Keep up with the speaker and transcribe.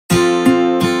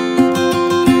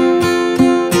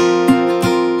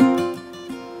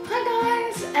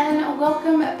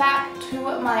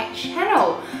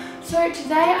So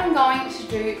today I'm going to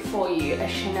do for you a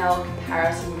Chanel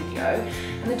comparison video,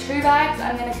 and the two bags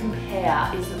I'm going to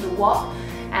compare is the WOC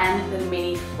and the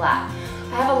mini flap.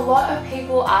 I have a lot of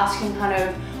people asking kind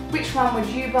of which one would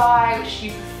you buy, which do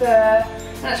you prefer,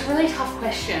 and it's a really tough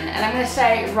question, and I'm going to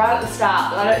say right at the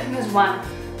start that I don't think there's one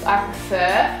that I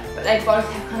prefer, but they both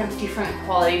have kind of different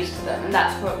qualities to them, and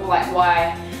that's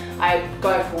why I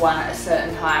go for one at a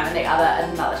certain time and the other at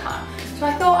another time. So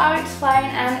I thought I would explain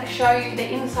and show you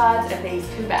the insides of these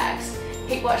two bags.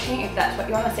 Keep watching if that's what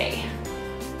you want to see.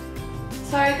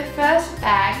 So the first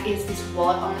bag is this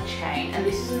wallet on the chain, and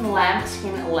this is in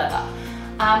lambskin leather.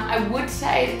 I would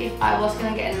say that if I was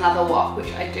going to get another WOC,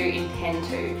 which I do intend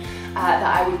to, that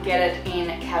I would get it in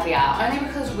caviar, only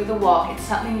because with a WOC it's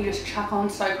something you just chuck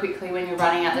on so quickly when you're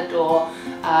running out the door,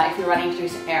 if you're running to do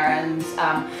some errands,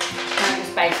 and it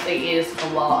just basically is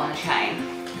a wallet on the chain.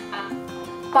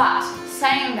 But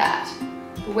saying that,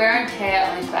 the wear and tear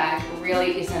on this bag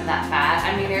really isn't that bad.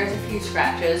 I mean, there's a few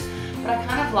scratches, but I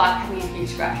kind of like having a few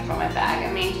scratches on my bag.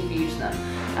 It means you've used them.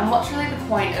 And what's really the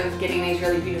point of getting these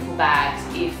really beautiful bags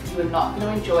if you're not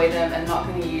going to enjoy them and not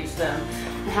going to use them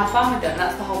and have fun with them?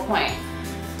 That's the whole point.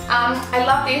 I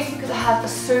love this because it has a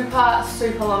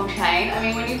super long chain. I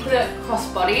mean, when you put it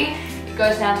crossbody, it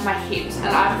goes down to my hips, and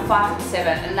I'm 5'7",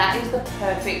 and that is the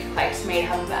perfect place for me to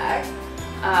have a bag.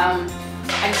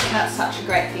 I just think that's such a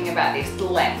great thing about this, the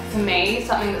length. For me,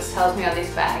 something that tells me on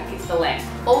this bag is the length.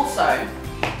 Also,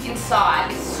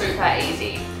 inside is super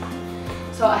easy.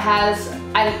 So it has,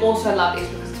 I also love this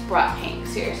because it's bright pink,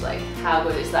 seriously, how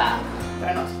good is that?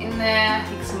 Don't know what's in there, I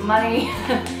think some money.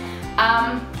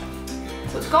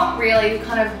 So it's got really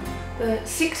kind of the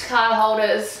 6 card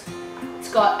holders,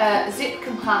 it's got a zip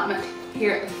compartment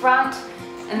here at the front,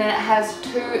 and then it has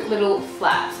 2 little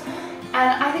flaps.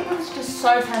 And I think it's just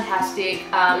so fantastic.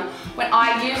 When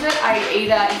I use it,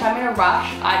 if I'm in a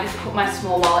rush, I just put my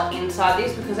small wallet inside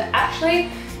this because it actually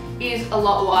is a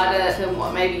lot wider than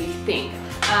what maybe you think.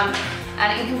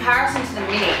 And in comparison to the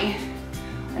mini,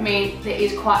 I mean, there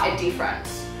is quite a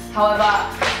difference. However,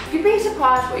 you'd be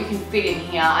surprised what you can fit in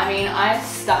here. I mean, I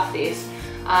stuff this,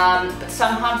 but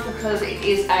sometimes because it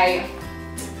is a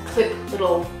clip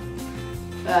little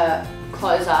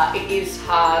closer, it is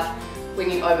hard when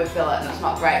you overfill it, and it's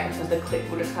not great because the clip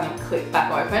will just kind of clip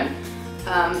back open.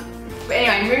 But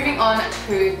anyway, moving on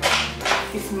to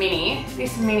this mini.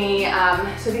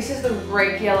 So this is the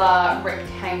regular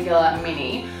rectangular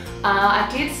mini. I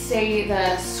did see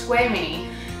the square mini,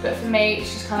 but for me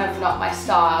it's just kind of not my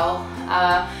style.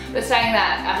 But saying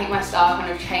that, I think my style kind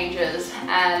of changes,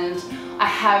 and I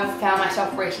have found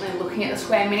myself recently looking at the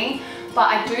square mini, but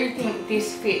I do think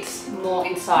this fits more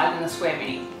inside than the square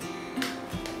mini.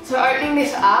 So opening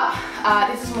this up,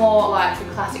 this is more like the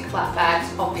classic flat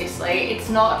bags, obviously. It's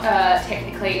not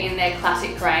technically in their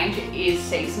classic range, it is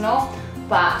seasonal,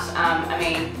 but I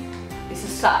mean, this is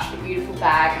such a beautiful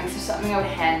bag, and this is something I would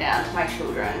hand down to my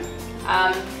children.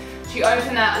 So you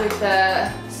open that with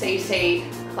the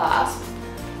CC clasp,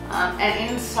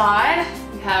 and inside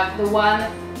you have the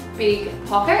one big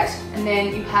pocket, and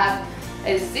then you have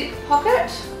a zip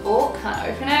pocket, or can't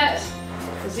open it,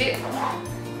 a zip,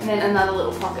 and then another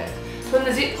little pocket. So in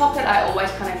the zip pocket I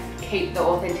always kind of keep the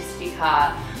authenticity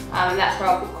card, and that's where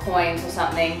I'll put coins or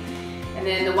something, and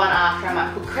then the one after I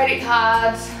might put credit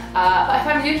cards. But if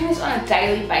I'm using this on a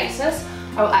daily basis,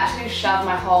 I will actually shove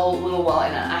my whole little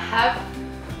wallet in it. I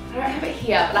don't have it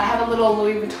here, but I have a little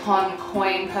Louis Vuitton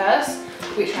coin purse,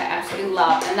 which I absolutely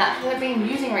love, and that's what I've been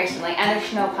using recently, and a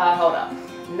Chanel card holder,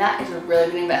 and that is a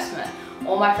really good investment.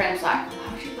 All my friends are like,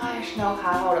 why would you buy a Chanel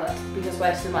card holder? That's the biggest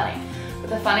waste of money. But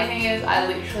the funny thing is, I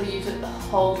literally use it the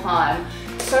whole time.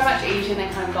 It's so much easier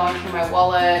than kind of going through my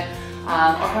wallet,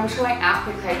 or if I'm just going out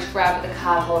quickly, I just grab the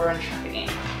card holder and chuck it in.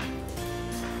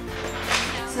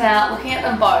 So now, looking at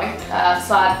them both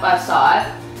side by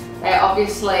side, they're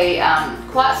obviously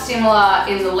quite similar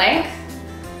in the length,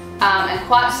 and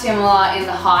quite similar in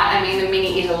the height. I mean, the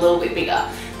mini is a little bit bigger.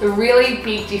 The really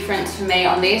big difference for me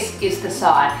on this is the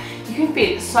side. You can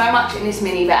fit so much in this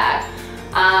mini bag.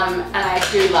 And I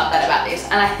do love that about this.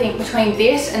 And I think between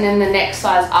this and then the next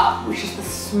size up, which is the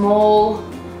small,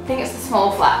 I think it's the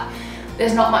small flap,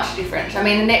 there's not much difference. I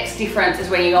mean, the next difference is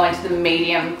when you go into the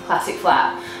medium classic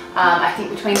flap. I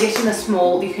think between this and the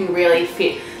small, you can really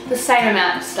fit the same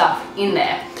amount of stuff in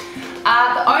there.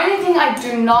 The only thing I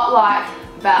do not like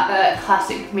about the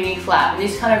classic mini flap, and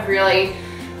this kind of really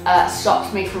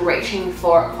stops me from reaching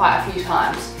for it quite a few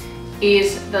times,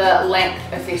 is the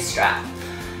length of this strap.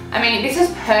 I mean, this is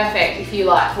perfect if you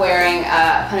like wearing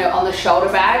kind of on the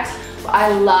shoulder bags, but I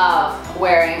love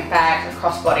wearing bags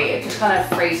across body. It just kind of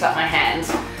frees up my hands.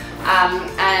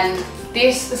 And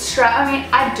the strap, I mean,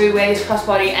 I do wear this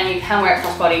crossbody and you can wear it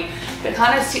crossbody, but it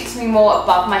kind of sits me more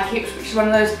above my hips, which is one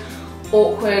of those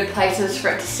awkward places for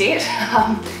it to sit.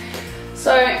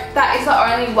 So that is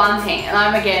the only one thing, and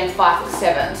I'm again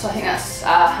 5'7", so I think that's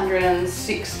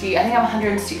 160, I think I'm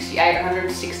 168 or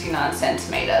 169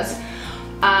 centimeters.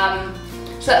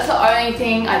 So that's the only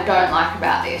thing I don't like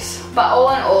about this. But all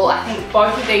in all, I think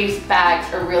both of these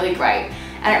bags are really great,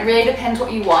 and it really depends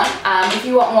what you want. If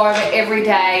you want more of it every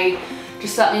day,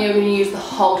 just something you're going to use the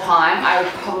whole time, I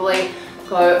would probably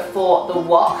go for the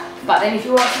WOC. But then if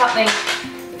you want something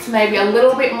that's maybe a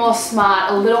little bit more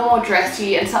smart, a little more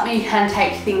dressy, and something you can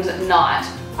take to things at night,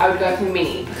 I would go for the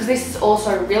mini, because this is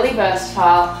also really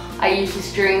versatile. I use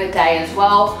this during the day as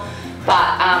well.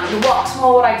 But the WOC's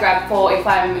more what I grab for if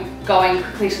I'm going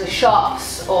quickly to the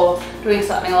shops or doing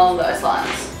something along those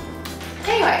lines.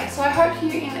 Anyway, so I hope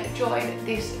you enjoyed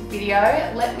this video.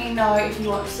 Let me know if you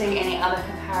want to see any other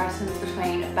comparisons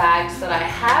between bags that I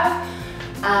have.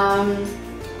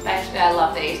 Basically, I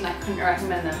love these and I couldn't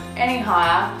recommend them any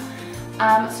higher.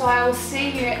 So I will see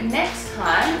you next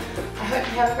time. I hope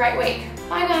you have a great week.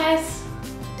 Bye guys.